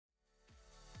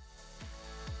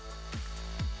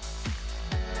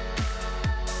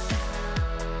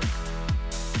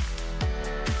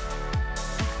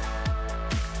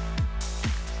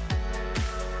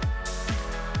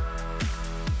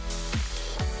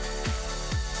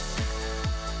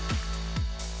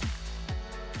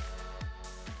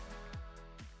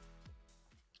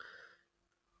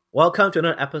Welcome to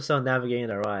another episode of Navigating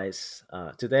the Rise.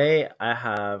 Today, I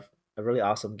have a really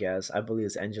awesome guest. I believe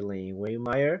it's Angeline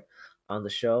Waymeyer on the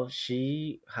show.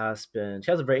 She has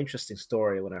a very interesting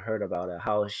story when I heard about it.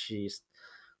 How she's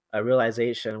a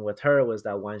realization with her was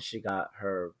that once she got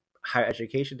her higher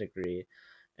education degree,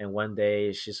 and one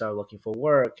day she started looking for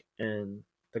work, and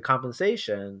the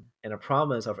compensation and the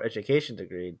promise of her education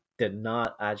degree did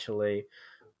not actually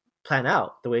plan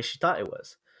out the way she thought it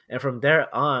was. And from there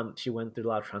on, she went through a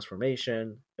lot of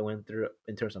transformation. It went through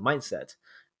in terms of mindset.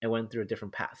 It went through a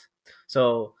different path.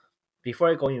 So before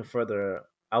I go any further,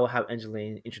 I will have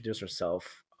Angeline introduce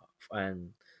herself, and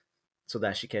so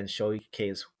that she can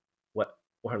showcase what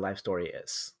her life story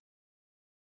is.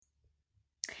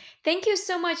 Thank you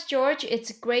so much, George.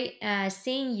 It's great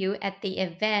seeing you at the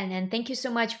event, and thank you so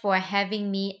much for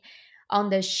having me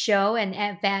on the show and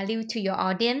add value to your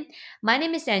audience. My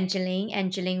name is Angeline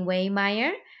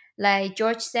Waymeyer. Like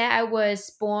George said, I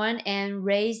was born and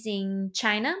raised in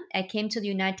China. I came to the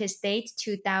United States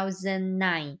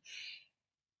 2009.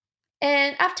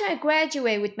 And after I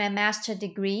graduate with my master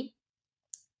degree,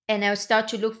 and I start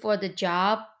to look for the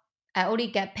job, I only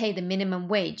get paid the minimum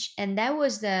wage. And that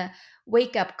was the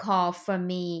wake up call for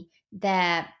me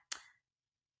that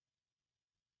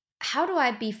how do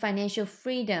I be financial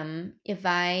freedom if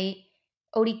I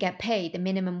only get paid the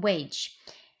minimum wage?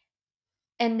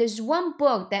 And there's one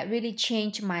book that really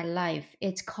changed my life.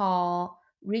 It's called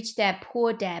Rich Dad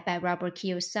Poor Dad by Robert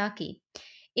Kiyosaki.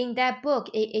 In that book,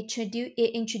 it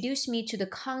introduced me to the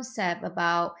concept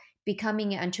about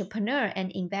becoming an entrepreneur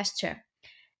and investor.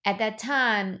 At that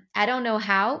time, I don't know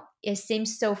how, it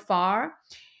seems so far.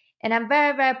 And I'm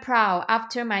very, very proud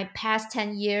after my past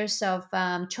 10 years of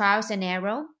trials and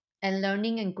error and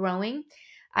learning and growing.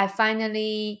 I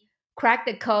finally cracked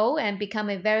the code and become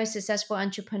a very successful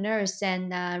entrepreneur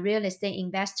and real estate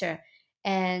investor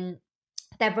and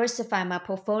diversify my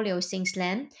portfolio since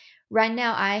then. Right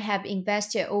now, I have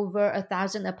invested over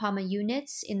 1,000 apartment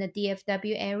units in the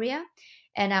DFW area.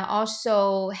 And I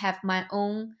also have my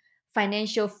own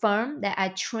financial firm that I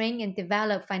train and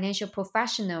develop financial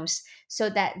professionals so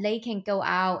that they can go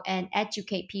out and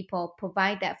educate people,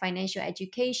 provide that financial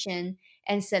education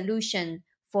and solution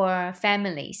for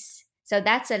families. So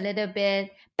that's a little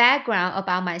bit background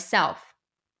about myself.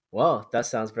 Well, that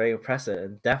sounds very impressive,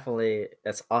 and definitely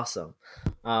that's awesome.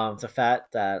 The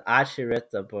fact that I actually read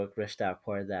the book Rich Dad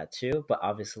Poor Dad too, but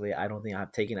obviously I don't think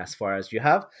I've taken as far as you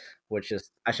have, which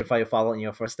is I should probably follow in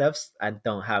your footsteps. I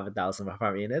don't have 1,000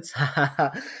 apartment units.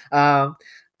 um,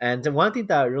 and the one thing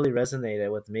that really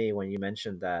resonated with me when you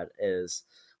mentioned that is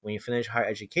when you finish higher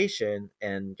education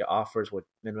and your offers with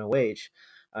minimum wage,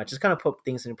 just kind of put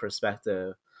things in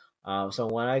perspective. So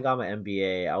when I got my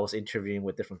MBA, I was interviewing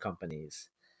with different companies.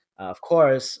 Of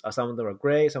course, some of them are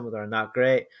great, some of them are not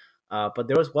great. But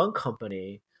there was one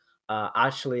company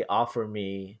actually offered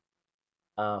me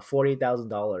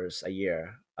 $40,000 a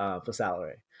year for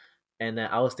salary, and then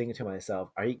I was thinking to myself,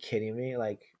 "Are you kidding me?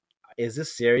 Like, is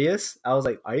this serious?" I was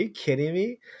like, "Are you kidding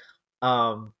me?"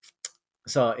 Um,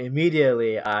 so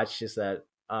immediately I actually said,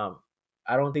 "I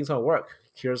don't think it's gonna work.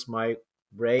 Here's my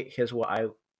rate. Here's what I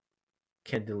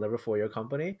can deliver for your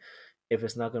company. If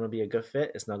it's not going to be a good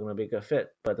fit, it's not going to be a good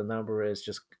fit. But the number is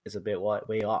a bit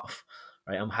way off,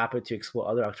 right? I'm happy to explore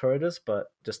other alternatives,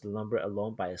 but just the number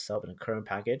alone by itself in the current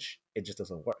package, it just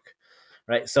doesn't work,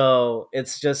 right? So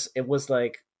it was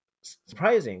like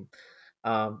surprising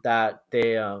that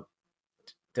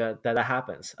that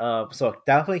happens. So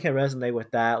definitely can resonate with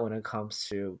that when it comes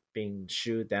to being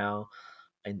shoot down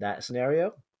in that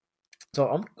scenario. So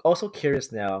I'm also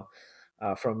curious now,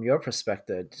 from your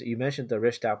perspective. You mentioned the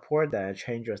rich dad poor dad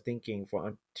change your thinking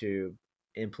to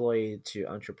employee to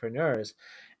entrepreneurs,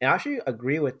 and I actually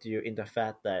agree with you in the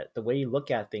fact that the way you look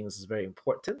at things is very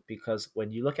important because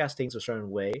when you look at things a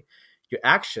certain way, your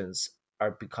actions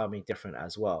are becoming different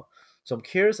as well. So I'm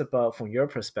curious about from your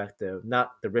perspective,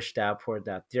 not the rich dad poor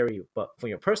dad theory, but from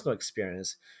your personal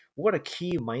experience, what are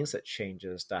key mindset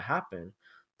changes that happen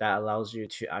that allows you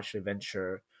to actually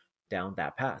venture down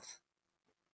that path?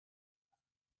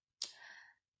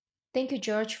 Thank you,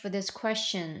 George, for this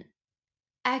question.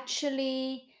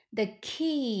 Actually, the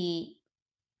key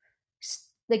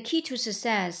to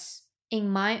success in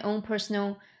my own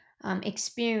personal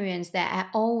experience that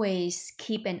I always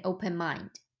keep an open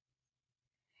mind.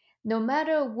 No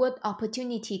matter what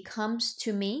opportunity comes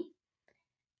to me,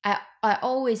 I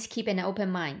always keep an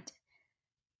open mind.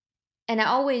 And I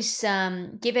always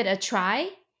give it a try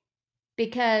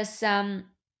because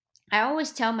I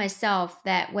always tell myself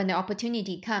that when the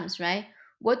opportunity comes, right,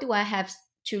 what do I have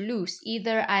to lose?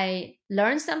 Either I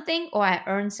learn something or I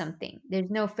earn something. There's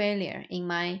no failure in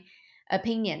my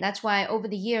opinion. That's why over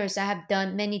the years I have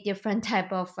done many different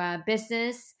type of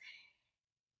business,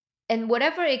 and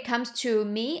whatever it comes to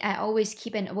me, I always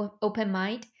keep an open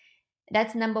mind.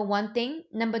 That's number one thing.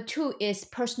 Number two is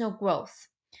personal growth.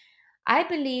 I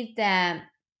believe that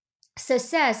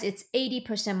success is 80%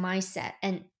 mindset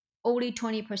and only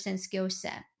 20% skill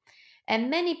set. And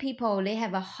many people, they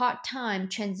have a hard time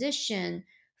transition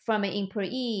from an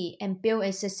employee and build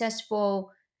a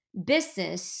successful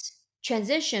business,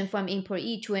 transition from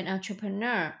employee to an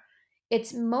entrepreneur.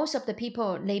 It's most of the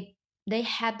people, they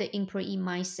have the employee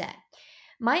mindset.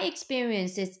 My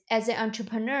experience is, as an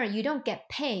entrepreneur, you don't get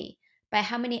paid by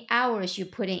how many hours you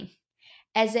put in.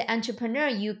 As an entrepreneur,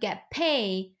 you get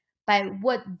paid by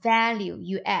what value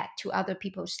you add to other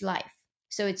people's life.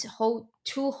 So it's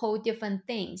two whole different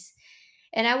things.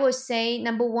 And I would say,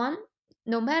 number one,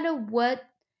 no matter what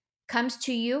comes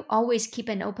to you, always keep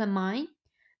an open mind.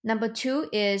 Number two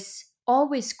is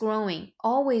always growing,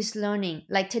 always learning.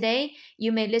 Like today,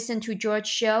 you may listen to George's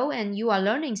show and you are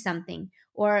learning something,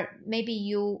 or maybe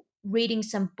you reading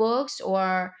some books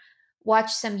or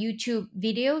watch some YouTube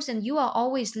videos, and you are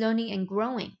always learning and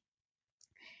growing.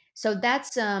 So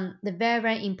that's the very,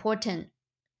 very important.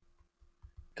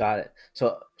 Got it.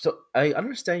 So I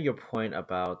understand your point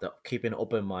about the keeping an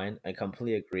open mind. I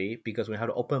completely agree because when you have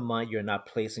an open mind, you're not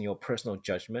placing your personal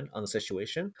judgment on the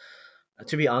situation.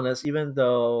 To be honest, even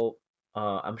though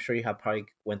I'm sure you have probably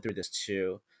went through this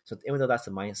too. So even though that's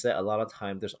the mindset, a lot of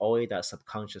time there's always that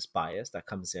subconscious bias that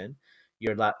comes in.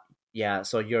 You're not, yeah.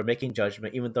 So you're making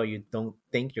judgment even though you don't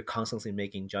think you're constantly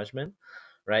making judgment,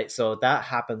 right? So that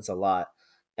happens a lot,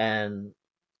 and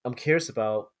I'm curious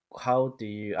about how do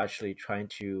you actually try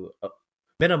to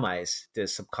minimize the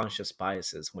subconscious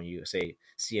biases when you say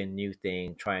see a new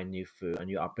thing, try a new food, a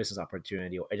new business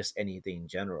opportunity, or just anything in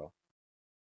general.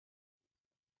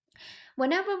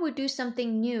 Whenever we do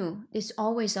something new, there's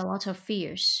always a lot of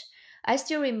fears. I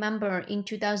still remember in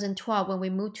 2012 when we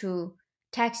moved to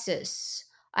Texas,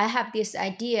 I have this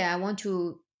idea. I want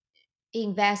to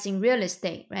invest in real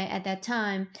estate, right? At that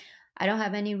time, I don't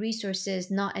have any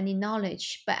resources, not any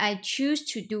knowledge, but I choose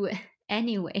to do it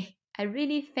anyway. I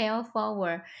really fail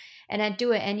forward and I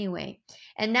do it anyway.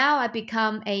 And now I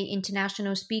become a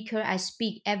international speaker. I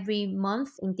speak every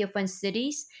month in different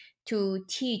cities to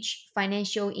teach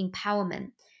financial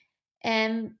empowerment.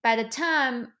 And by the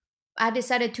time I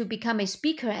decided to become a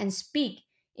speaker and speak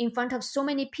in front of so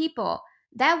many people,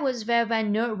 that was very, very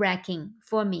nerve wracking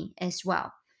for me as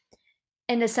well.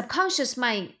 And the subconscious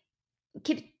mind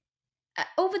keep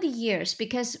over the years,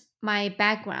 because my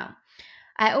background,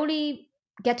 I only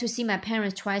get to see my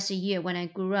parents twice a year when I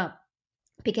grew up,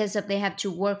 because of they have to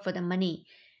work for the money.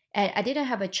 And I didn't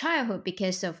have a childhood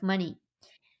because of money.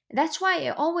 That's why I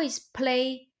always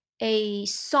play a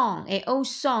song, a old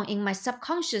song in my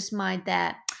subconscious mind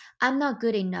that I'm not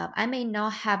good enough. I may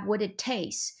not have what it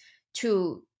takes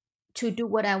to do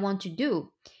what I want to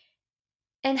do.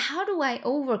 And how do I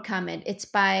overcome it? It's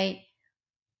by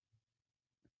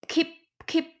keep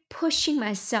keep pushing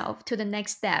myself to the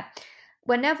next step.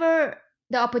 Whenever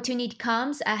the opportunity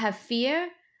comes, I have fear,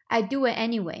 I do it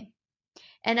anyway.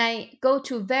 And I go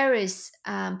to various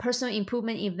personal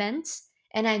improvement events,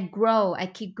 and I grow. I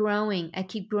keep growing. I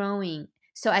keep growing.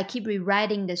 So I keep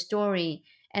rewriting the story,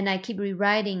 and I keep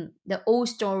rewriting the old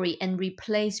story and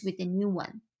replace with a new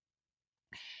one.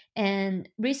 And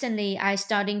recently I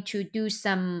starting to do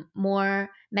some more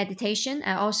meditation.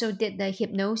 I also did the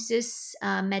hypnosis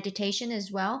meditation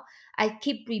as well. I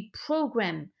keep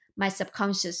reprogram my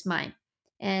subconscious mind,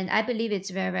 and I believe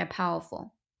it's very, very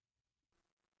powerful.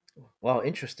 Wow,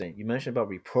 interesting. You mentioned about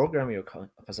reprogramming your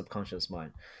subconscious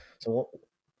mind. So,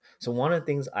 so one of the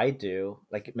things I do,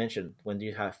 like you mentioned, when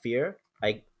you have fear,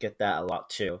 I get that a lot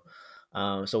too.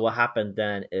 So what happened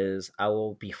then is I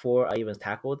will before I even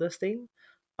tackle this thing,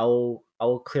 I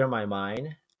will clear my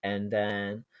mind and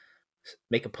then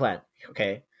make a plan.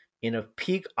 Okay, in a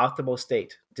peak optimal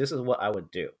state, this is what I would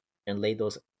do, and lay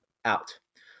those out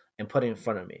and put it in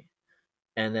front of me,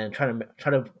 and then try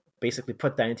to basically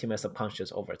put that into my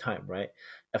subconscious over time, right?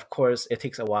 Of course, it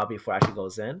takes a while before it actually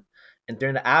goes in, and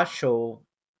during the actual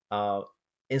uh,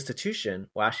 institution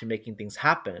or actually making things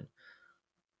happen,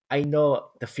 I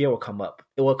know the fear will come up.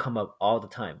 It will come up all the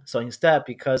time. So instead,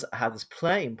 because I have this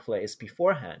plan in place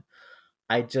beforehand,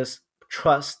 I just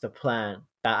trust the plan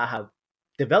that I have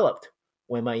developed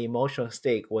when my emotional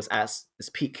state was at its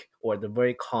peak or the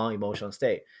very calm emotional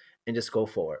state, and just go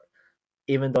forward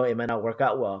even though it might not work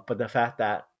out well. But the fact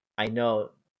that I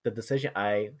know the decision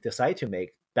I decide to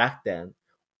make back then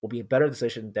will be a better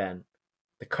decision than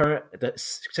the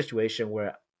situation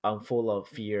where I'm full of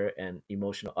fear and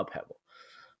emotional upheaval.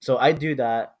 So I do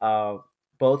that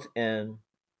both in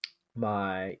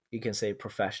my, you can say,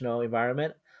 professional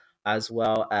environment, as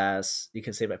well as you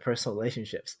can say my personal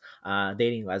relationships,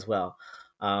 dating as well.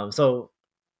 So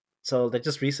that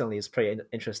just recently is pretty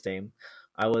interesting.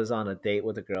 I was on a date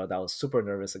with a girl that was super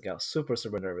nervous again, super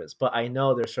nervous. But I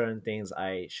know there's certain things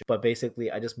I should. But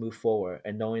basically, I just move forward,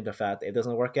 and knowing the fact that it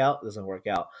doesn't work out, it doesn't work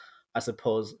out. I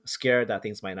suppose scared that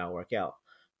things might not work out.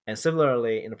 And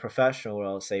similarly, in the professional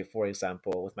world, say for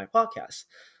example, with my podcast.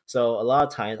 So a lot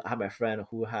of times, I have my friend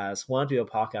who has wanted to do a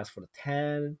podcast for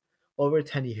 10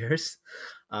 years,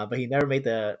 but he never made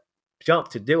the jump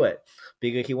to do it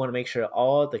because he want to make sure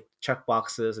all the check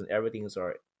boxes and everything's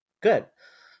are good.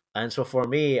 And so for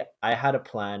me, I had a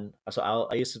plan. So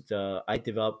I used to I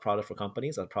develop product for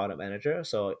companies as a product manager.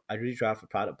 So I really draft a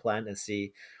product plan and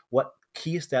see what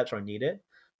key steps are needed.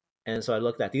 And so I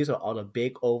looked at these are all the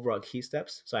big overall key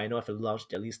steps. So I know if I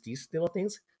launched at least these little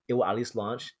things, it will at least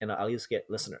launch and I'll at least get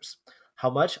listeners. How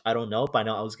much? I don't know, but I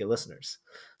know I'll always get listeners.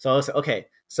 So I was like, okay,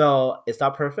 so it's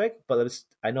not perfect, but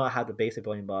I know I have the basic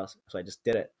building blocks. So I just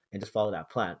did it and just followed that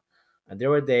plan. And there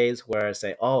were days where I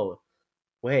say, oh,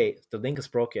 wait, the link is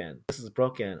broken. This is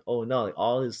broken. Oh no, like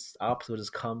all these obstacles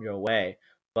just come your way.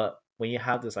 But when you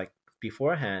have this like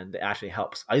beforehand, it actually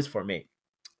helps, at least for me.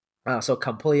 So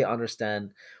completely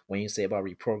understand when you say about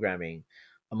reprogramming,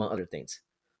 among other things.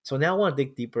 So now I want to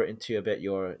dig deeper into a bit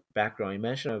your background. You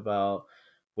mentioned about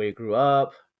where you grew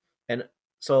up, and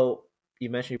so you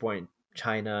mentioned you were born in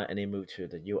China and then moved to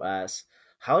the U.S.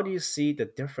 How do you see the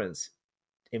difference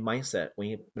in mindset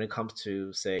when it comes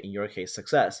to, say, in your case,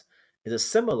 success? Is it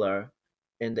similar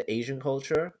in the Asian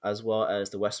culture as well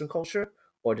as the Western culture,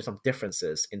 or there's some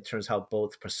differences in terms of how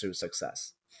both pursue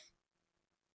success?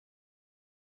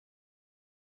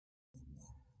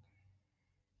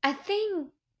 I think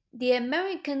the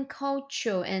American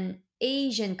culture and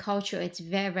Asian culture is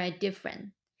very, very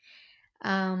different.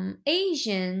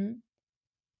 Asian,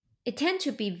 it tend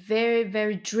to be very,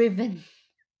 very driven,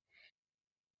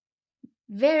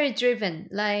 very driven.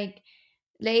 Like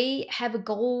they have a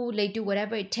goal, they do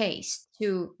whatever it takes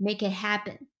to make it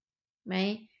happen,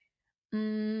 right?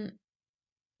 Mm,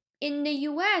 in the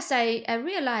US, I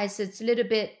realize it's a little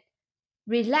bit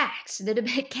relaxed, a little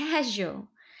bit casual.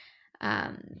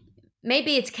 Um,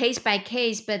 Maybe it's case by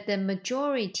case, but the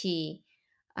majority,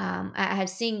 I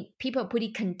have seen people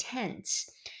pretty content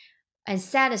and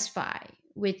satisfied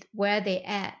with where they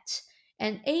at.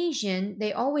 And Asian,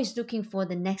 they always looking for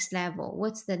the next level.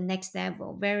 What's the next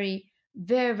level? Very,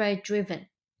 very, very driven.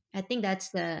 I think that's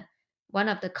the one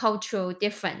of the cultural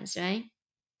difference, right?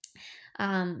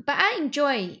 But I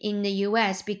enjoy in the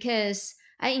US because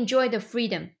I enjoy the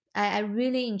freedom. I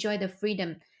really enjoy the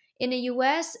freedom. In the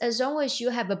US, as long as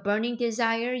you have a burning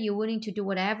desire, you're willing to do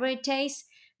whatever it takes,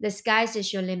 the skies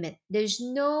is your limit. There's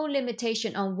no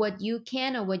limitation on what you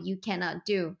can or what you cannot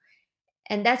do.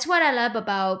 And that's what I love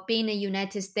about being in the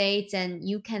United States, and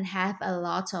you can have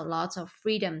lots of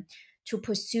freedom to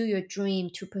pursue your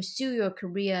dream, to pursue your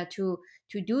career, to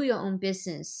do your own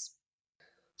business.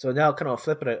 So now, kind of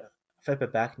flip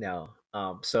it back now.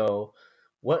 So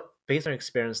what, based on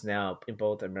experience now in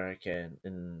both American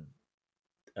and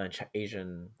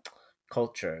Asian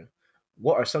culture,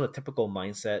 what are some of the typical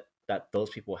mindset that those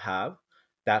people have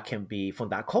that can be from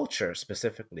that culture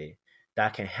specifically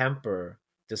that can hamper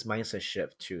this mindset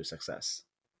shift to success?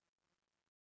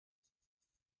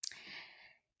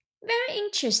 Very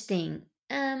interesting.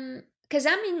 Because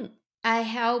I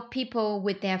help people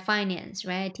with their finance,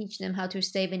 right? I teach them how to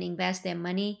save and invest their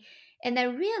money, and I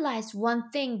realized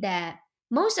one thing that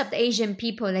most of the Asian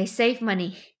people they save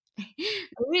money,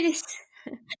 really,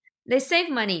 they save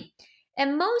money,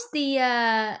 and most the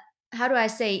how do I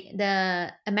say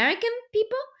the American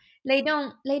people they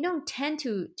don't tend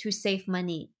to save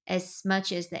money as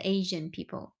much as the Asian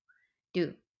people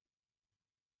do.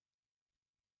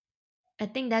 I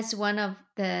think that's one of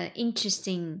the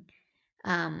interesting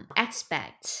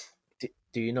aspects.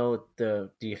 Do you know do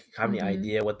you have any Hmm.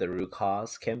 idea what the root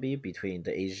cause can be between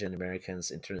the Asian Americans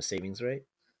in terms of savings rate?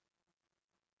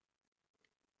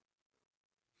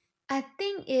 I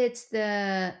think it's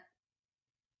the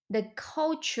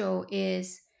culture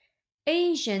is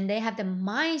Asian. They have the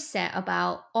mindset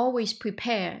about always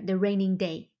prepare the raining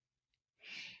day.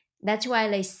 That's why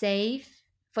they save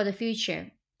for the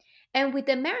future. And with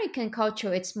the American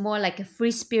culture, it's more like a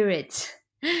free spirit.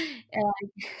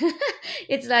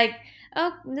 It's like,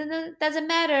 oh, no, no, doesn't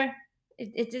matter.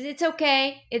 It's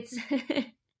okay. It's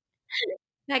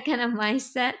that kind of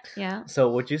mindset. Yeah.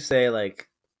 So would you say, like,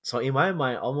 so in my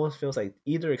mind almost feels like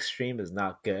either extreme is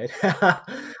not good.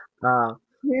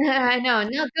 Yeah, I know.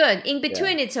 Not good. In Yeah.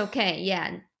 between, it's okay.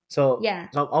 Yeah. Yeah.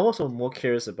 So I'm also more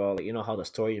curious about, like, how the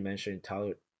story you mentioned,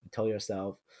 tell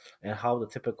yourself, and how the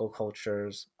typical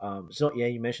cultures. So yeah,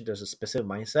 you mentioned there's a specific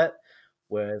mindset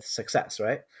with success,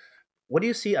 right? What do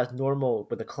you see as normal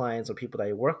with the clients or people that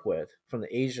you work with from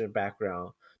the Asian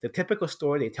background? The typical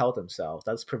story they tell themselves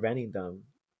that's preventing them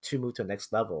to move to the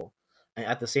next level, and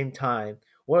at the same time,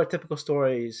 what are typical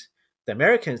stories the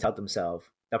Americans tell themselves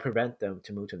that prevent them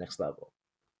to move to the next level?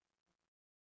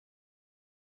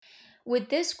 With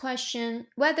this question,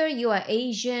 whether you are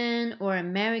Asian or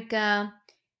America,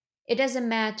 it doesn't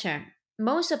matter.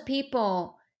 Most of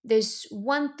people, there's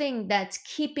one thing that's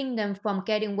keeping them from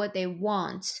getting what they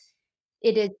want.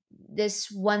 It is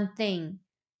this one thing.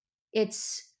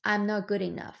 It's I'm not good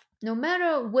enough. No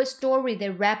matter what story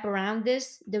they wrap around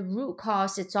this, the root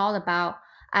cause it's all about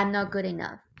I'm not good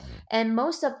enough. And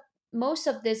most of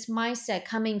this mindset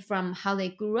coming from how they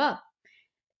grew up,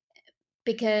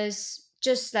 because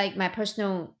just like my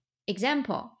personal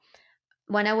example,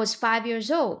 when I was 5 years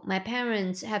old, my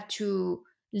parents have to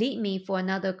lead me for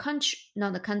another country,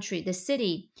 not the country, the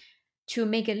city, to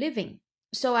make a living.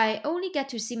 So I only get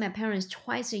to see my parents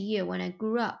twice a year when I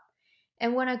grew up.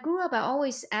 And when I grew up, I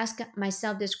always ask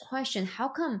myself this question: how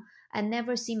come I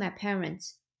never see my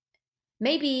parents?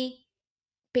 Maybe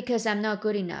because I'm not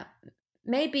good enough.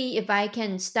 Maybe if I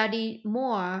can study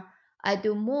more, I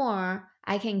do more,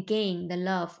 I can gain the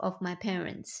love of my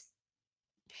parents.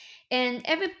 And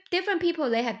every different people,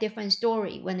 they have different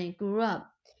story when they grew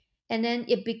up, and then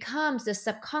it becomes the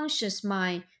subconscious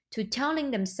mind to telling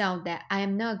themselves that I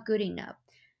am not good enough,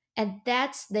 and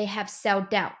that's they have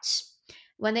self-doubts.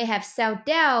 When they have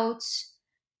self-doubts,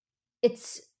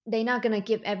 it's they're not going to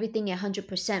give everything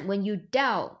 100%. When you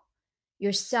doubt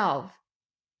yourself,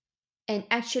 and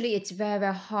actually it's very,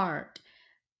 very hard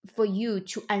for you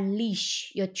to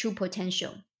unleash your true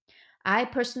potential. I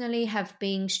personally have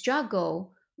been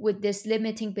struggle with this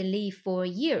limiting belief for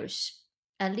years,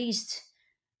 at least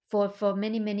for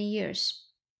many, many years.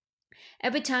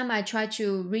 Every time I try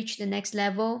to reach the next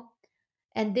level,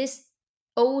 and this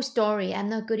old story, I'm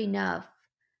not good enough,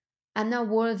 I'm not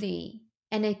worthy,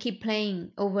 and I keep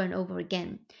playing over and over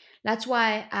again. That's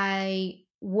why I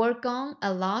work on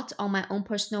a lot on my own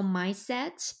personal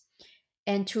mindset,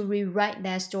 and to rewrite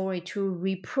that story, to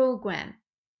reprogram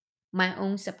my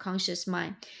own subconscious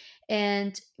mind.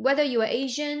 And whether you are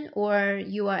Asian or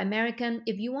you are American,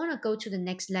 if you want to go to the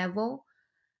next level,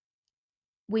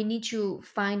 we need to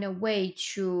find a way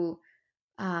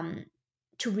um,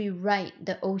 to rewrite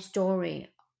the old story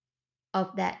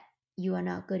of that you are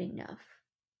not good enough.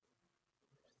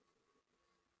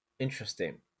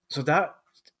 Interesting. So that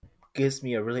gives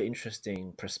me a really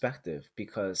interesting perspective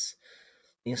because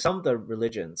in some of the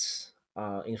religions,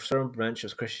 in certain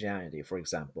branches of Christianity, for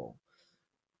example,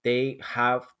 they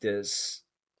have this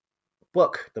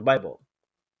book, the Bible,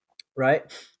 right?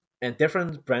 And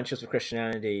different branches of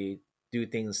Christianity do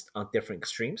things on different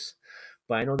extremes.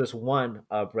 But I know there's one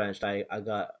branch that I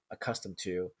got accustomed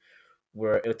to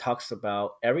where it talks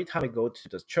about every time I go to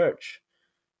the church,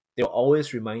 they're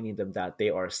always reminding them that they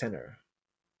are a sinner,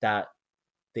 that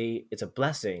it's a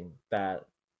blessing that,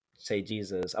 say,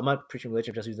 Jesus, I'm not preaching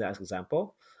religion, I'm just using that as an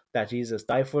example, that Jesus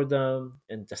died for them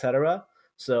and etc.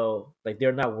 So like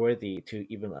they're not worthy to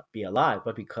even be alive,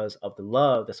 but because of the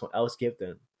love that someone else gave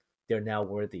them, they're now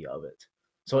worthy of it.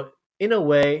 So in a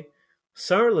way,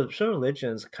 some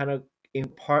religions kind of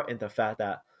impart in the fact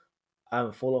that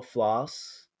I'm full of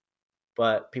flaws,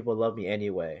 but people love me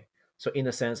anyway. So in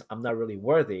a sense, I'm not really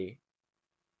worthy.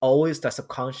 Always that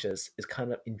subconscious is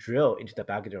kind of drilled into the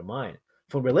back of your mind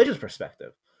from a religious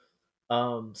perspective.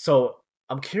 So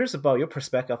I'm curious about your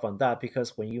perspective on that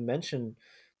because when you mentioned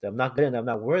that I'm not good and I'm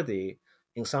not worthy,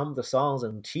 in some of the songs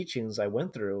and teachings I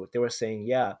went through, they were saying,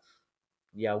 yeah,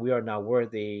 yeah, we are not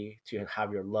worthy to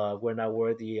have your love. We're not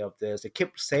worthy of this. They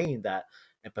keep saying that,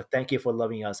 but thank you for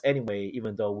loving us anyway,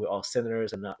 even though we're all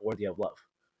sinners and not worthy of love.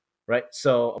 Right.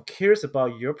 So I'm curious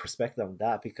about your perspective on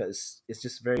that because it's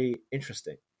just very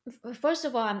interesting. First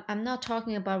of all, I'm not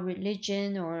talking about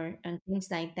religion or and things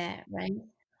like that, right?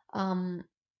 Um,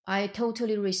 I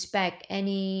totally respect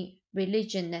any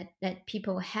religion that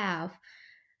people have.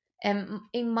 And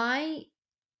in my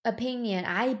opinion,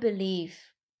 I believe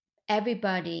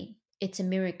everybody it's a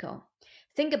miracle.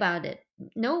 Think about it.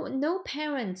 No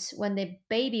parents when the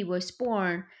baby was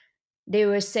born, they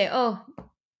will say, "Oh,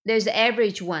 there's the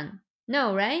average one."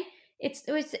 No, right?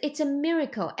 It's a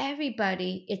miracle.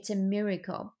 Everybody, it's a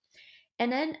miracle.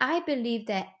 And then I believe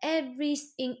that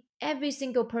in every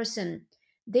single person,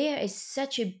 there is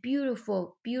such a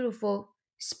beautiful, beautiful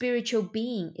spiritual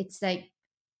being. It's like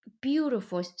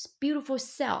beautiful, beautiful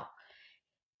self.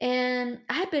 And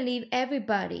I believe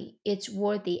everybody is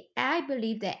worthy. I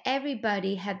believe that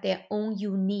everybody have their own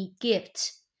unique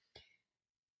gift.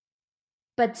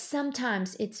 But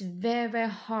sometimes it's very, very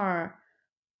hard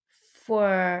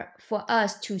for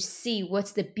us to see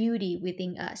what's the beauty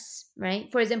within us, right?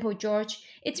 For example, George,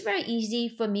 it's very easy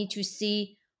for me to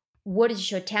see what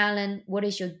is your talent, what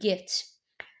is your gift.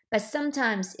 But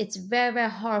sometimes it's very, very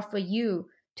hard for you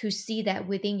to see that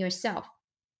within yourself,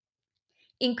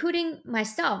 including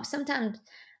myself. Sometimes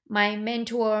my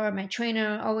mentor, my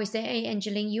trainer always say, "Hey,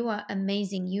 Angeline, you are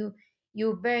amazing.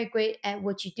 You're very great at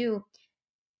what you do."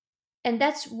 And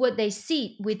that's what they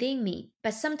see within me.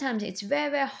 But sometimes it's very,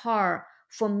 very hard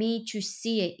for me to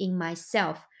see it in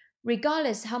myself,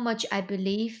 regardless how much I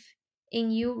believe in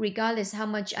you, regardless how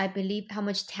much I believe, how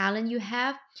much talent you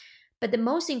have. But the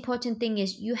most important thing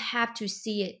is you have to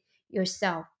see it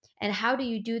yourself. And how do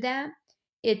you do that?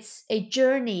 It's a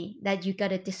journey that you got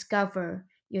to discover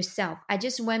yourself. I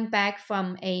just went back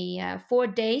from a 4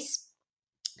 days.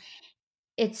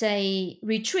 It's a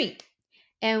retreat,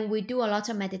 and we do a lot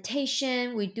of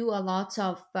meditation. We do a lot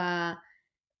of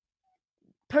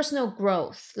personal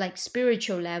growth, like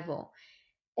spiritual level.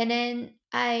 And then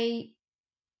I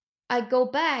go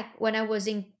back when I was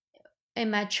in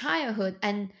my childhood,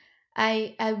 and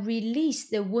I release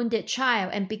the wounded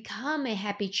child and become a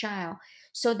happy child,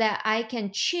 so that I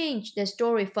can change the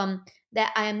story from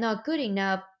that I am not good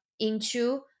enough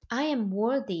into I am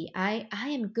worthy. I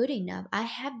am good enough. I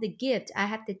have the gift. I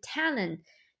have the talent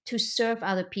to serve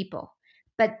other people.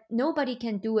 But nobody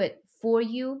can do it for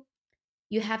you.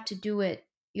 You have to do it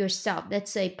yourself.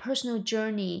 That's a personal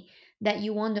journey that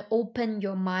you want to open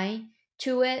your mind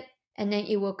to it, and then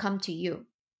it will come to you.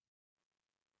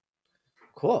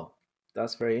 Cool.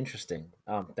 That's very interesting.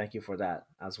 Thank you for that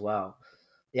as well.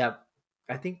 Yeah,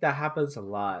 I think that happens a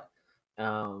lot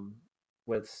um,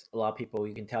 with a lot of people.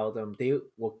 You can tell them they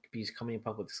will be coming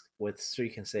up with so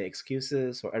you can say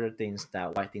excuses or other things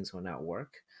that why things will not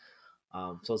work.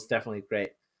 So it's definitely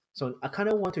great. So I kind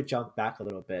of want to jump back a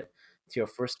little bit to your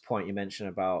first point you mentioned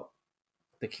about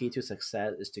the key to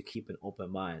success is to keep an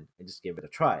open mind and just give it a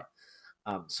try.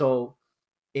 So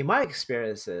in my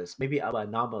experiences, maybe I'm an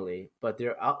anomaly, but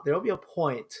there will be a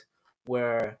point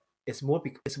where it's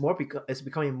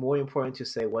becoming more important to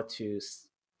say what to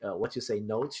say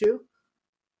no to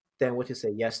than what to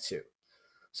say yes to.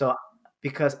 So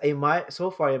because in my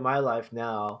so far in my life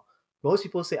now, most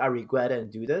people say I regret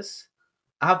and do this.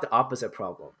 I have the opposite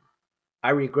problem.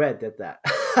 I regret did that.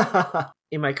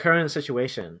 In my current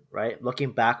situation, right,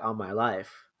 looking back on my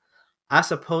life,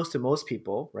 as opposed to most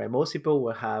people, right, most people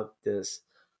will have this,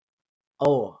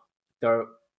 oh, they're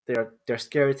they're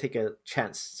scared to take a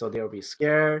chance, so they'll be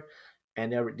scared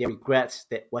and they regret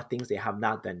that what things they have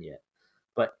not done yet.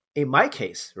 But in my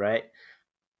case, right,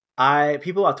 I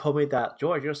people have told me that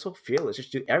George, you're so fearless,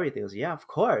 just do everything. I was, yeah, of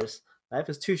course, life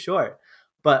is too short.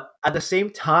 But at the same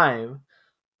time,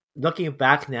 looking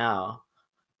back now,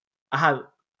 I have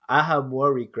I have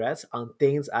more regrets on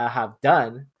things I have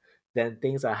done than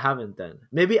things I haven't done.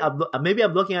 Maybe I'm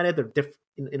looking at it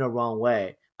in a wrong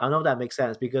way. I don't know if that makes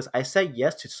sense because I said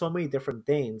yes to so many different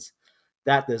things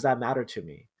that does not matter to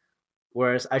me.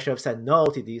 Whereas I should have said no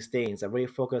to these things and really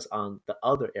focus on the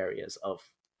other areas of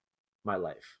my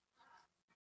life.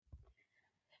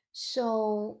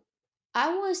 So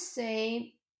I would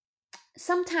say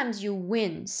sometimes you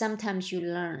win, sometimes you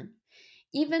learn.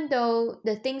 Even though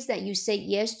the things that you say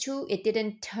yes to, it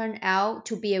didn't turn out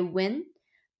to be a win,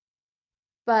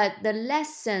 but the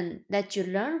lesson that you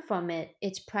learn from it,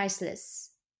 it's priceless.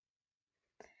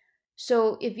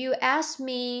 So if you ask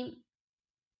me,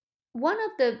 one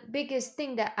of the biggest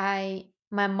thing that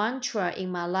my mantra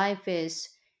in my life is,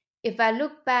 if I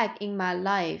look back in my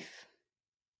life,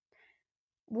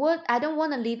 what I don't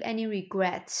want to leave any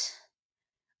regrets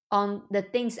on the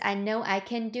things I know I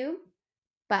can do,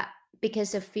 but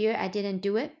because of fear I didn't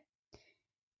do it.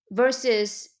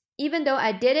 Versus even though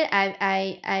I did it,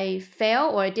 I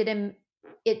fail or it didn't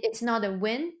it's not a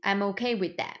win, I'm okay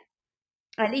with that.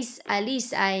 At least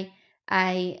I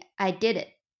did it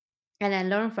and I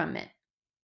learned from it.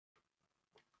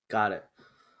 Got it.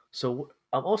 So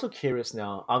I'm also curious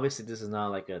now. Obviously, this is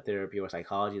not like a therapy or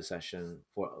psychology session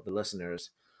for the listeners.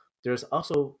 There's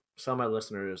also some of my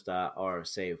listeners that are,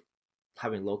 say,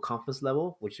 having low confidence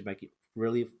level, which might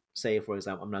really say, for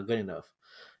example, I'm not good enough.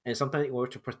 And sometimes in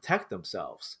order to protect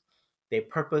themselves, they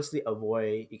purposely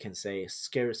avoid, you can say,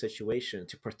 scary situation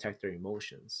to protect their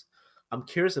emotions. I'm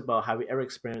curious about, have you ever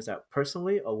experienced that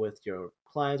personally or with your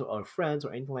clients or friends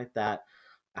or anything like that,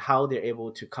 how they're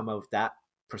able to come up with that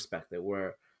perspective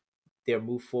where they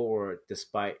move forward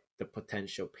despite the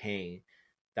potential pain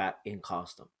that it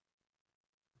cost them.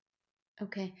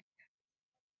 Okay.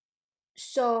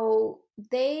 So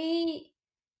they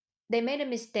made a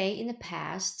mistake in the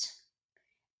past.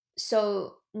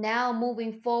 So now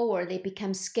moving forward, they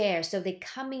become scarce. So they're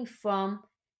coming from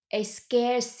a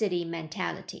scarcity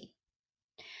mentality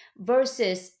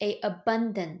versus a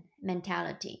abundant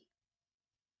mentality.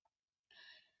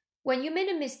 When you made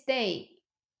a mistake,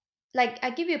 like I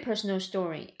give you a personal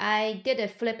story. I did a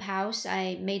flip house.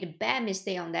 I made a bad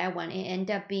mistake on that one. It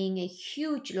ended up being a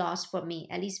huge loss for me,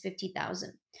 at least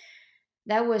 50,000.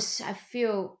 That was, I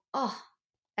feel, oh,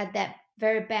 at that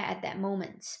very bad at that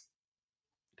moment.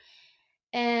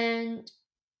 And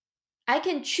I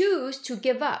can choose to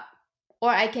give up or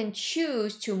I can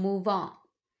choose to move on.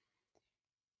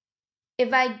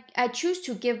 If I choose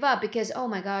to give up because, oh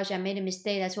my gosh, I made a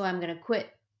mistake, that's why I'm going to quit,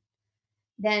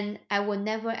 then I will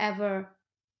never ever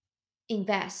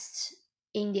invest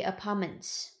in the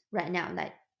apartments right now,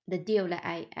 like the deal that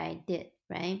I did,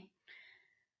 right?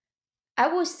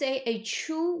 I would say a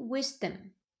true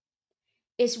wisdom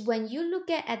is when you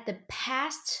look at the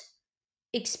past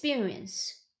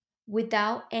experience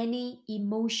without any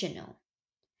emotional.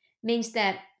 Means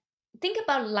that think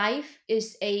about life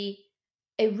is a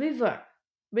river,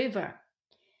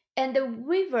 and the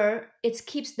river it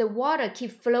keeps the water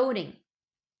keep floating,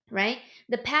 right?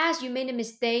 The past you made a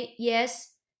mistake,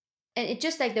 yes, and it's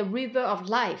just like the river of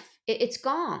life, it's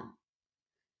gone.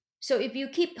 So if you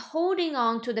keep holding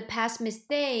on to the past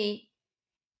mistake,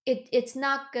 it's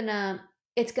not gonna,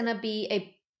 it's gonna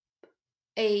be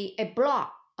a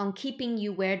block on keeping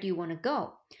you where do you want to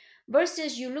go,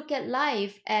 versus you look at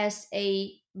life as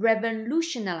a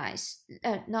revolutionized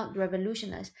not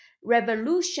revolutionized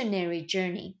revolutionary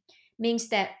journey. Means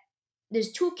that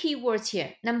there's two key words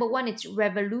here. Number one, it's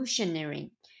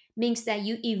revolutionary. Means that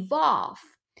you evolve.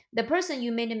 The person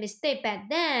you made a mistake back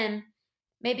then,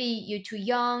 maybe you're too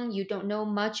young, you don't know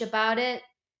much about it,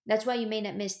 that's why you made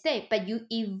that mistake, but you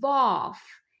evolve,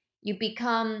 you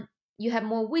become, you have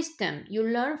more wisdom, you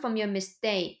learn from your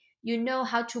mistake, you know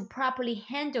how to properly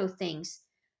handle things,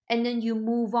 and then you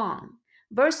move on,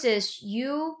 versus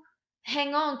you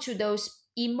hang on to those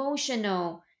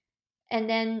emotional and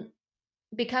then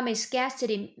become a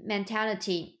scarcity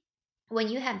mentality. When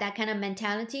you have that kind of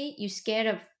mentality, you're scared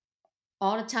of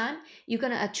all the time, you're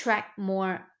going to attract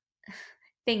more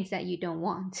things that you don't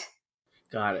want.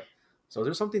 Got it. So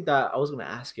there's something that I was going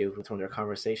to ask you from their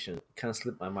conversation. Kind of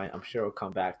slipped my mind. I'm sure I'll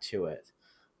come back to it.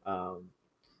 Um,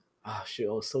 oh shoot,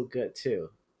 it was so good too.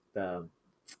 The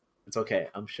It's okay.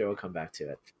 I'm sure we'll come back to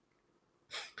it.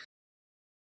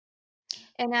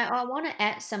 And I want to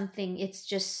add something. It's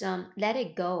just let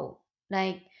it go.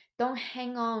 Like don't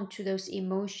hang on to those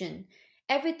emotions.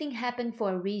 Everything happened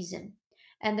for a reason,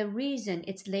 and the reason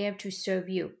it's there to serve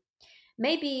you.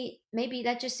 Maybe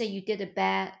let's just say you did a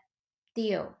bad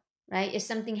deal, right? If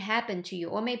something happened to you,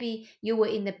 or maybe you were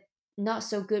in a not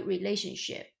so good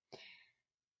relationship,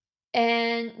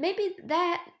 and maybe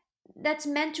that's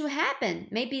meant to happen.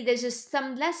 Maybe there's just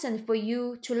some lesson for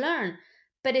you to learn,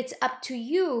 but it's up to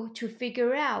you to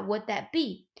figure out what that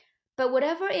be. But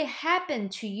whatever it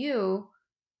happened to you,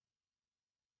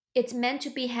 it's meant to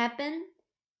be happen,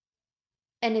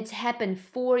 and it's happened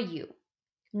for you,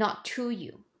 not to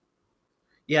you.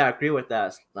 Yeah, I agree with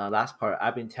that last part.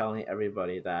 I've been telling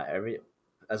everybody that every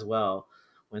as well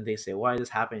when they say, "Why is this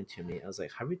happening to me?" I was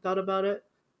like, "Have you thought about it?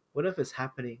 What if it's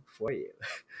happening for you?"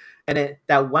 And then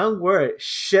that one word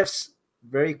shifts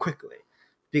very quickly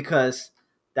because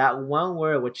that one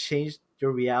word would change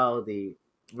your reality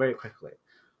very quickly.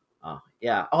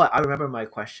 Yeah. Oh, I remember my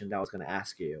question that I was going to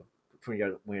ask you from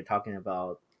your when you're talking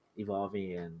about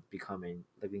evolving and becoming,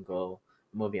 letting go,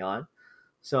 moving on.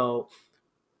 So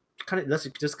kind of let's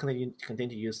just continue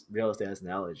to use real estate as an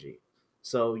analogy.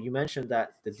 So you mentioned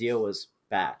that the deal was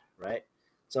bad, right?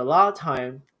 So a lot of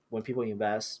time when people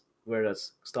invest, whether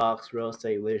it's stocks, real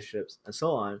estate, relationships, and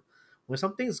so on, when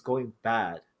something's going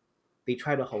bad, they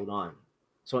try to hold on.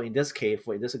 So in this case,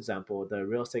 for this example, the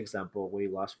real estate example where you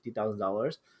lost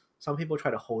 $50,000, some people try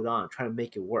to hold on, try to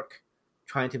make it work,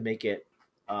 trying to make it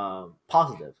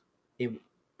positive, in,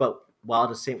 but while at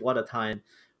the time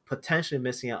potentially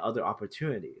missing out other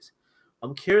opportunities.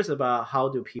 I'm curious about how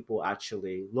do people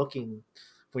actually looking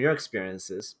from your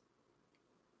experiences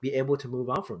be able to move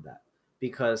on from that,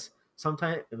 because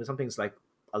sometimes if something's like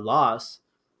a loss,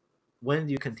 when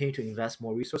do you continue to invest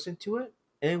more resource into it,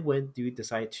 and when do you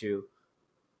decide to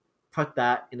put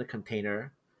that in a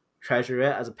container, treasure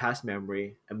it as a past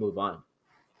memory, and move on?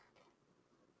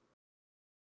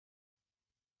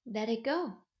 Let it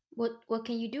go. What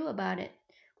can you do about it?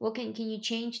 What can you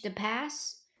change the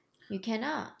past? You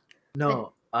cannot. But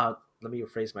No, let me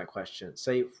rephrase my question.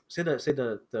 Say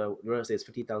the real estate is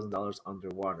 $50,000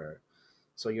 underwater,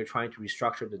 so you're trying to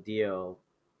restructure the deal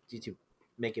to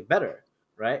make it better,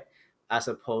 right? As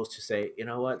opposed to say, you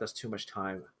know what, that's too much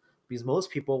time, because most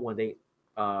people when they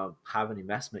have an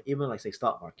investment, even like say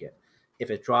stock market, if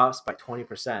it drops by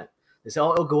 20%, they say,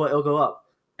 oh, it'll go up,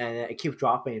 and it keeps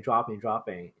dropping and dropping and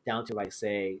dropping down to like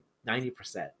say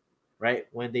 90%, right?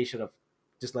 When they should have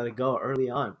just let it go early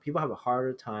on. People have a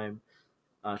harder time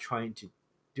trying to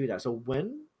do that. So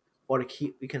when, or the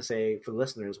key, we can say for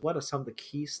listeners, what are some of the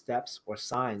key steps or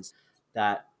signs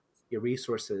that your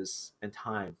resources and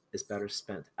time is better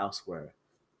spent elsewhere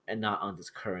and not on these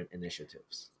current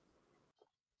initiatives?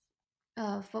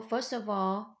 For first of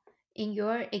all, in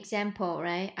your example,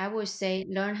 right, I would say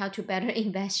learn how to better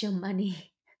invest your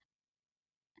money.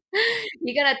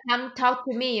 You're gonna come talk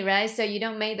to me, right? So you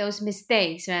don't make those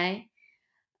mistakes, right?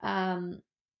 Um,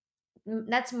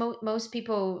 that's most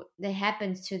people that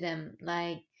happens to them.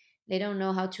 Like they don't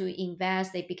know how to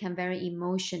invest. They become very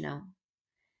emotional.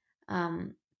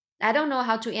 Um, I don't know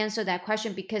how to answer that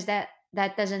question because that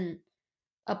doesn't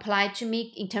apply to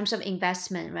me in terms of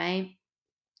investment, right?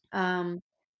 Um,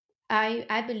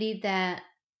 I believe that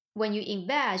when you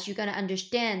invest, you're gonna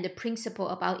understand the principle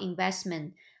about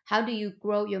investment. How do you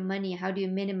grow your money? How do you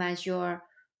minimize your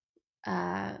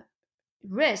uh,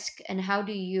 risk? And how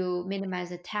do you minimize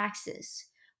the taxes?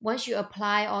 Once you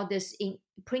apply all this in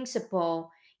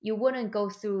principle, you wouldn't go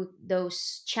through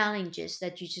those challenges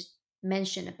that you just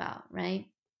mentioned about, right?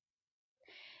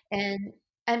 and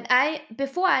and I,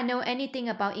 before I know anything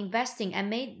about investing, I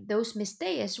made those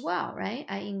mistakes as well, right?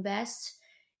 I invest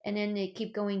and then they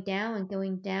keep going down and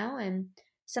going down, and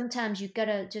sometimes you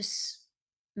gotta just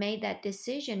make that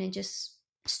decision and just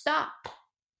stop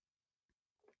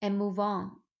and move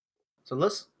on. So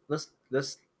let's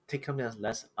take something that's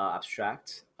less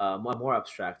abstract, more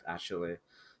abstract actually.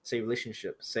 Say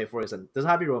relationship. Say for example, doesn't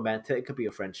have to be romantic. It could be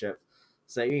a friendship.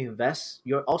 Say you invest.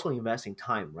 You're also investing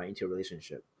time right into a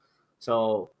relationship.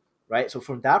 So right. So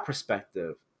from that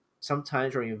perspective,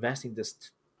 sometimes you're investing this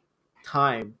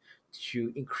time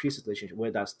to increase the relationship,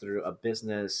 whether that's through a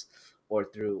business or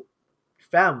through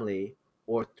family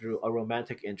or through a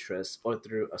romantic interest or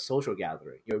through a social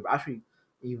gathering. You're actually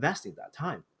investing that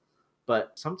time,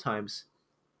 but sometimes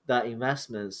the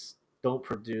investments don't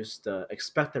produce the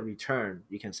expected return.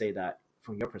 You can say that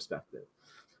from your perspective.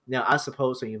 Now, as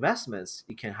opposed to investments,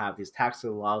 you can have these tax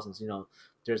allowances.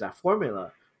 There's that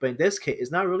formula, but in this case,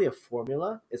 it's not really a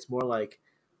formula. It's more like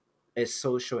a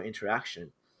social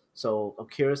interaction. So I'm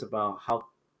curious about how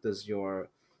does your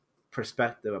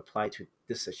perspective apply to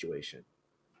this situation?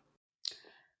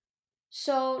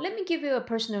 So let me give you a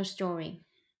personal story.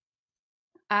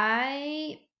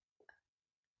 I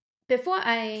Before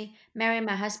I married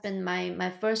my husband,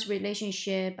 my first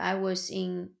relationship, I was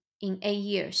in 8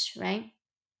 years, right?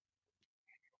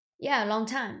 Yeah, a long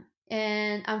time.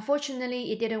 And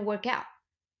unfortunately, it didn't work out.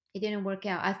 It didn't work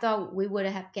out. I thought we would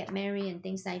have get married and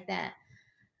things like that.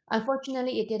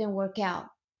 Unfortunately, it didn't work out.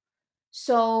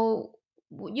 So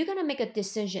you're gonna make a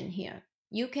decision here.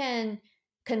 You can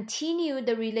continue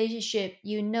the relationship.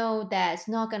 You know that it's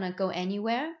not gonna go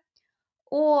anywhere,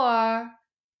 or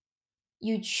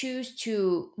you choose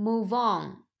to move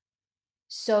on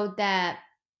so that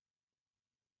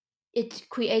it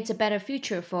creates a better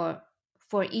future for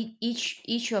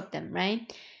each of them,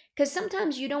 right? Because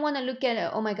sometimes you don't want to look at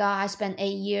it, oh my god, I spent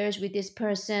 8 years with this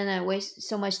person, I waste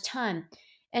so much time.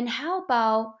 And how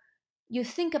about you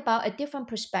think about a different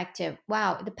perspective?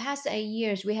 Wow, the past 8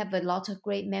 years we have a lot of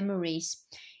great memories,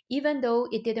 even though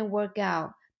it didn't work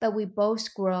out, but we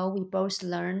both grow, we both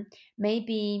learn.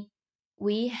 Maybe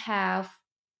we have,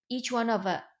 each one of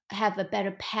us have a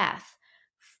better path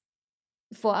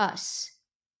for us.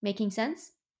 Making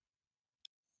sense?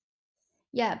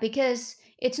 Yeah, because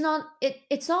it's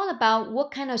all about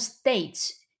what kind of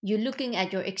state you're looking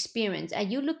at your experience. Are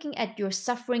you looking at your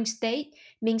suffering state?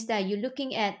 Means that you're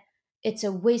looking at it's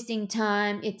a wasting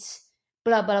time, it's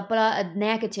blah blah blah, a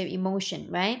negative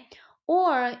emotion, right?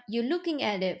 Or you're looking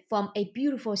at it from a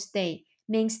beautiful state,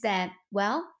 means that,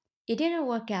 well, it didn't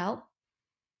work out,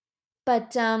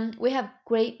 but we have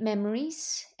great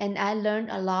memories, and I learned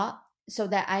a lot so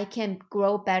that I can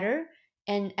grow better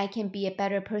and I can be a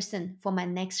better person for my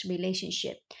next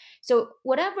relationship. So,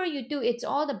 whatever you do, it's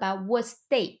all about what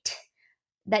state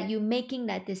that you're making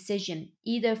that decision,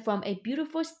 either from a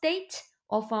beautiful state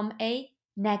or from a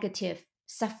negative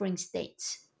suffering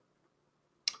state.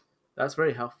 That's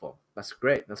very helpful. That's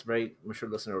great. That's very. I'm sure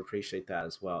listener will appreciate that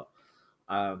as well.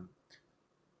 Um,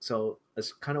 so I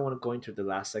kind of want to go into the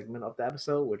last segment of the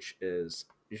episode, which is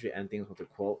usually end things with a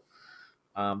quote.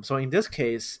 So in this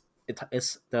case,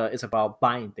 it's about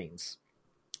buying things.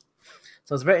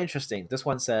 So it's very interesting. This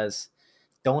one says,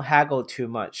 "Don't haggle too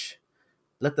much.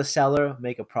 Let the seller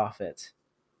make a profit.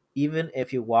 Even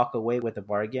if you walk away with a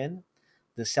bargain,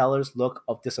 the seller's look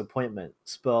of disappointment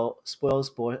spoils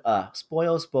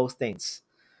both things.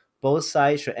 Both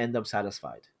sides should end up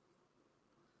satisfied."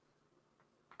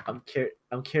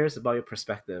 I'm curious about your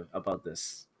perspective about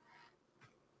this.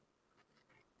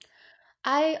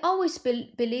 I always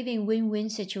believe in win-win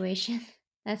situation.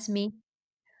 That's me.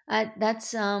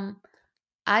 That's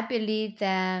I believe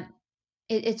that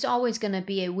it's always gonna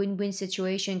be a win-win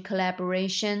situation,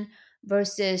 collaboration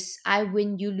versus I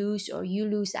win, you lose, or you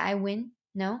lose, I win.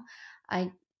 No,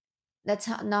 I that's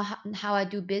not how I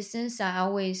do business. I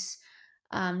always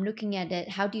looking at it.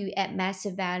 How do you add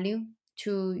massive value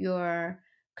to your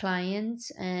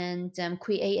clients and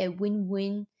create a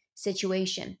win-win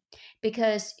situation?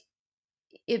 Because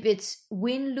if it's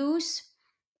win lose,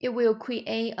 it will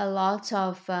create a lot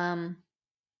of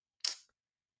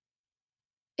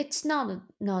it's not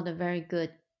a very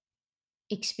good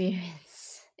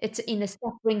experience. It's in a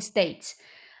suffering state.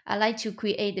 I like to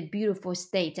create a beautiful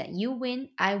state that you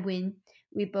win, I win,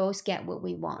 we both get what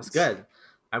we That's want. good.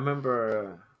 I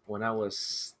remember when I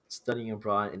was studying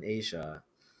abroad in Asia.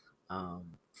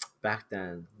 Um, Back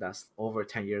then, that's over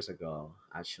 10 years ago,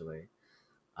 actually,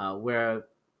 where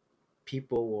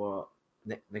people will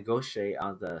negotiate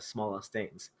on the smallest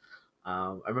things.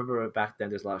 I remember back then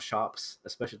there's a lot of shops,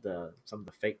 especially the some of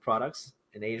the fake products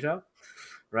in Asia,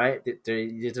 right?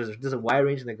 There's a wide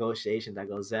range of negotiation that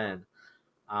goes in.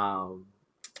 Um,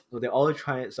 so they're all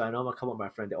trying. So I know I'm gonna come with my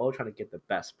friend. They're all trying to get the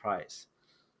best price.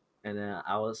 And then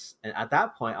and at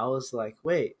that point, I was like,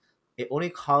 wait, it only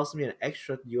cost me an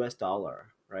extra US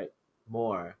dollar, right?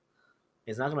 More.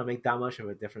 It's not gonna make that much of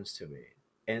a difference to me,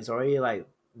 and it's already like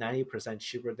 90%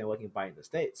 cheaper than what you can buy in the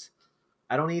states.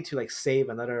 I don't need to like save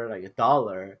another like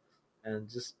 $1 and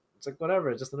just it's like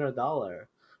whatever, just another dollar.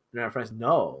 And our friends,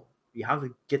 no, you have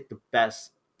to get the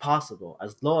best possible,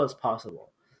 as low as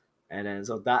possible. And then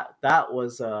so that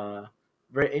was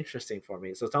very interesting for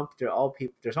me. So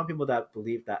there's some people that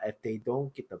believe that if they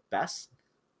don't get the best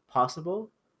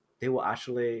possible, they will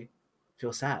actually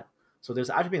feel sad. So there's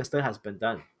actually been a study has been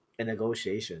done in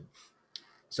negotiation.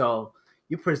 So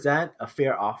you present a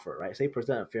fair offer, right? Say you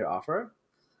present a fair offer,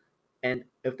 and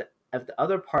if the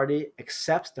other party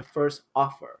accepts the first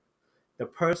offer, the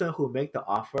person who make the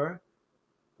offer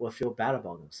will feel bad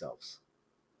about themselves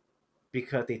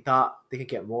because they thought they could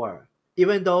get more,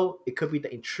 even though it could be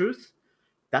that in truth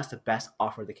that's the best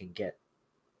offer they can get.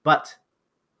 But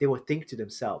they will think to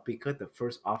themselves, because the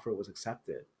first offer was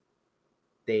accepted,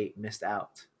 they missed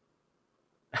out.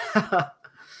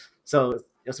 So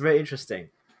it's very interesting.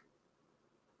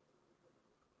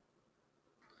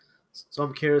 So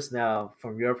I'm curious now,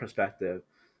 from your perspective,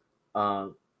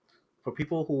 um, for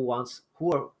people who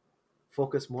are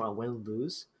focused more on win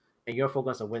lose, and you're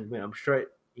focused on win win. I'm sure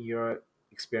in your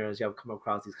experience you have come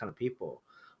across these kind of people.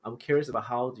 I'm curious about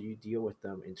how do you deal with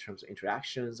them in terms of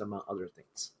interactions, among other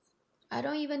things. I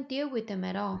don't even deal with them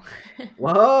at all.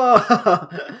 Whoa!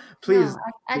 No, Please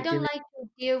I give don't me. like to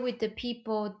deal with the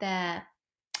people that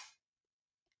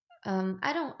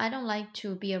I don't like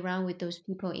to be around with those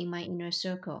people in my inner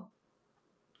circle.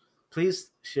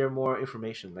 Please share more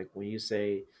information. Like when you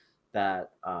say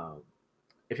that,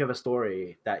 if you have a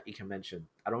story that you can mention,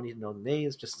 I don't need to know the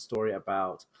names, just a story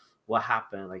about what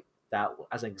happened, like that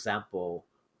as an example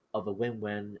of a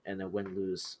win-win and a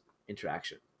win-lose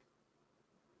interaction.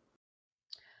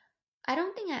 I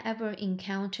don't think I ever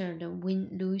encountered a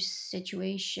win lose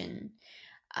situation.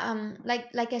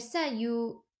 Like I said,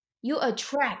 you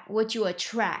attract what you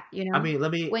attract. I mean,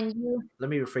 When you let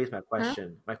me rephrase my huh?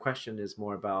 question. My question is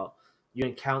more about, you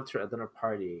encounter a dinner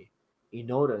party, you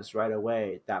notice right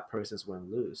away that person's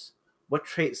win-lose. What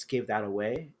traits give that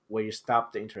away where you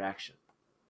stop the interaction?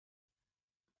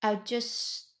 I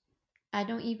just I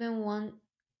don't even want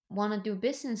to do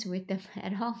business with them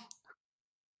at all.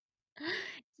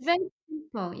 It's very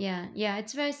simple. Yeah, yeah,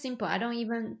 it's very simple. I don't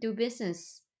even do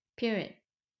business. Period.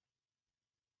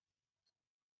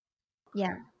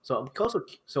 Yeah. So I'm also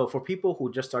so for people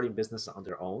who just starting business on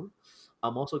their own,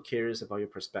 I'm also curious about your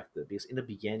perspective, because in the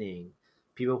beginning,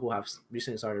 people who have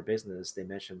recently started a business, they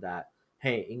mentioned that,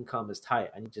 hey, income is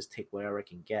tight. I need to just take whatever I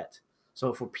can get.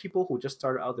 So for people who just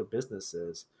started out their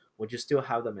businesses, would you still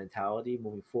have the mentality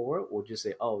moving forward? Or would you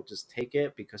say, oh, just take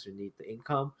it because you need the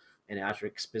income, and as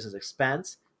your business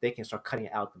expands, they can start cutting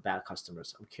out the bad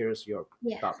customers? I'm curious your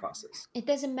Yeah. thought process. It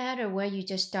doesn't matter where you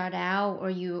just start out or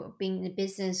you been in the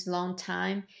business long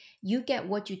time. You get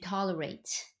what you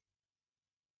tolerate.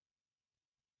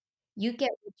 You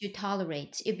get what you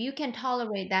tolerate. If you can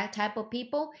tolerate that type of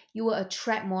people, you will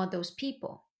attract more of those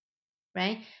people,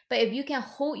 right? But if you can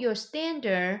hold your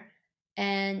standard,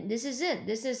 and this is it,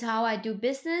 this is how I do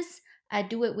business, I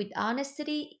do it with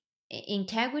honesty,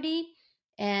 integrity,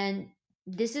 and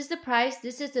this is the price,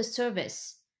 this is the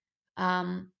service.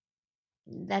 Um,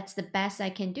 that's the best I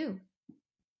can do.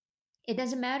 It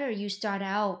doesn't matter you start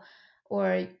out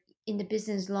or in the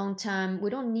business long time. We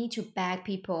don't need to beg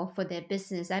people for their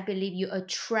business. I believe you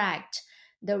attract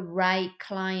the right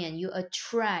client, you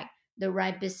attract the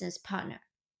right business partner.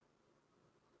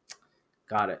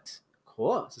 Got it.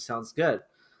 Cool. So sounds good.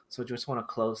 So just want to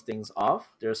close things off.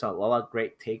 There's a lot of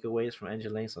great takeaways from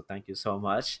Angeline, so thank you so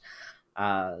much.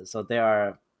 So there are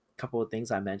a couple of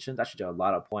things I mentioned. Actually, there are a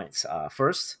lot of points.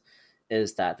 First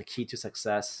is that the key to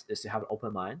success is to have an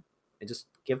open mind and just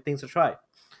give things a try.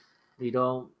 You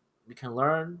don't, you can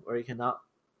learn or you cannot,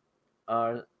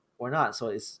 or not. So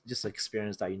it's just an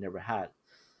experience that you never had.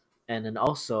 And then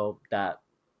also that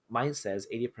mindset is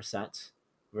 80%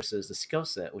 versus the skill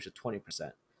set, which is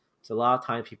 20%. So a lot of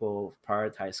time people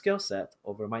prioritize skill set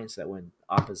over mindset when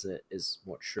opposite is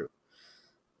more true.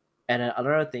 And then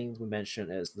another thing we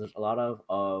mentioned is there's a lot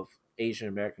of Asian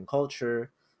American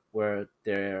culture where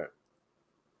they're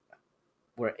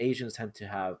where Asians tend to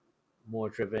have more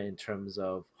driven in terms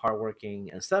of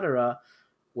hardworking, etc.,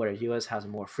 where US has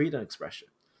more freedom expression.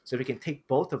 So if we can take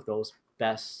both of those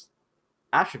best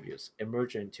attributes, and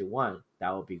merge into one,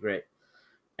 that would be great.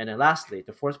 And then lastly,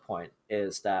 the fourth point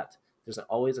is that there's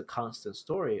always a constant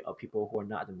story of people who are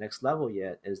not at the next level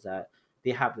yet, is that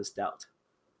they have this doubt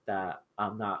that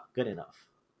I'm not good enough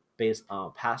based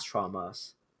on past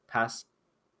traumas, past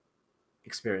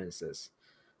experiences.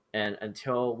 And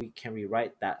until we can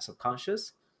rewrite that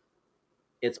subconscious,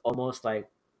 it's almost like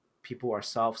people are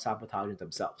self sabotaging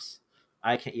themselves.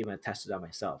 I can't even attest to that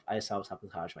myself. I self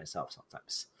sabotage myself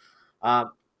sometimes.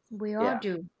 Um, We all yeah.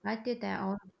 do. I did that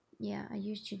all. Yeah, I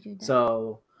used to do that.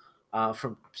 So,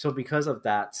 because of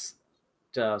that,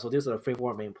 so these are the three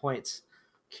more main points.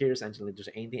 Curious, Angelina, is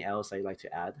there anything else that you'd like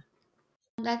to add?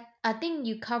 That I think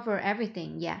you cover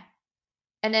everything. Yeah.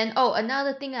 And then, oh,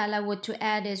 another thing I like what to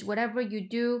add is whatever you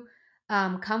do,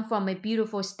 come from a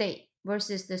beautiful state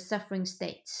versus the suffering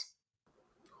states.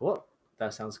 Cool.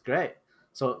 That sounds great.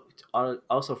 So,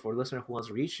 also for listener who wants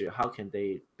to reach you, how can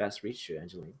they best reach you,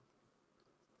 Angeline?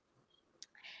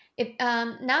 If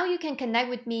now you can connect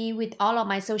with me with all of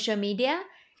my social media.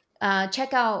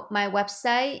 Check out my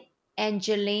website,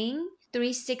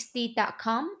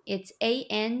 angeline360.com. It's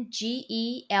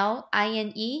ANGELINE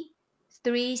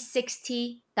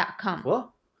 360.com.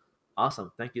 Cool.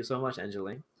 Awesome. Thank you so much,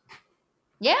 Angeline.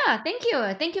 Yeah, thank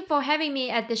you. Thank you for having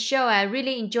me at the show. I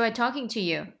really enjoyed talking to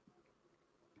you.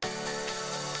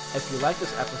 If you like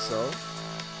this episode,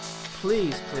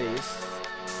 please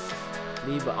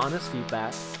leave an honest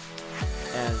feedback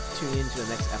and tune in to the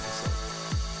next episode.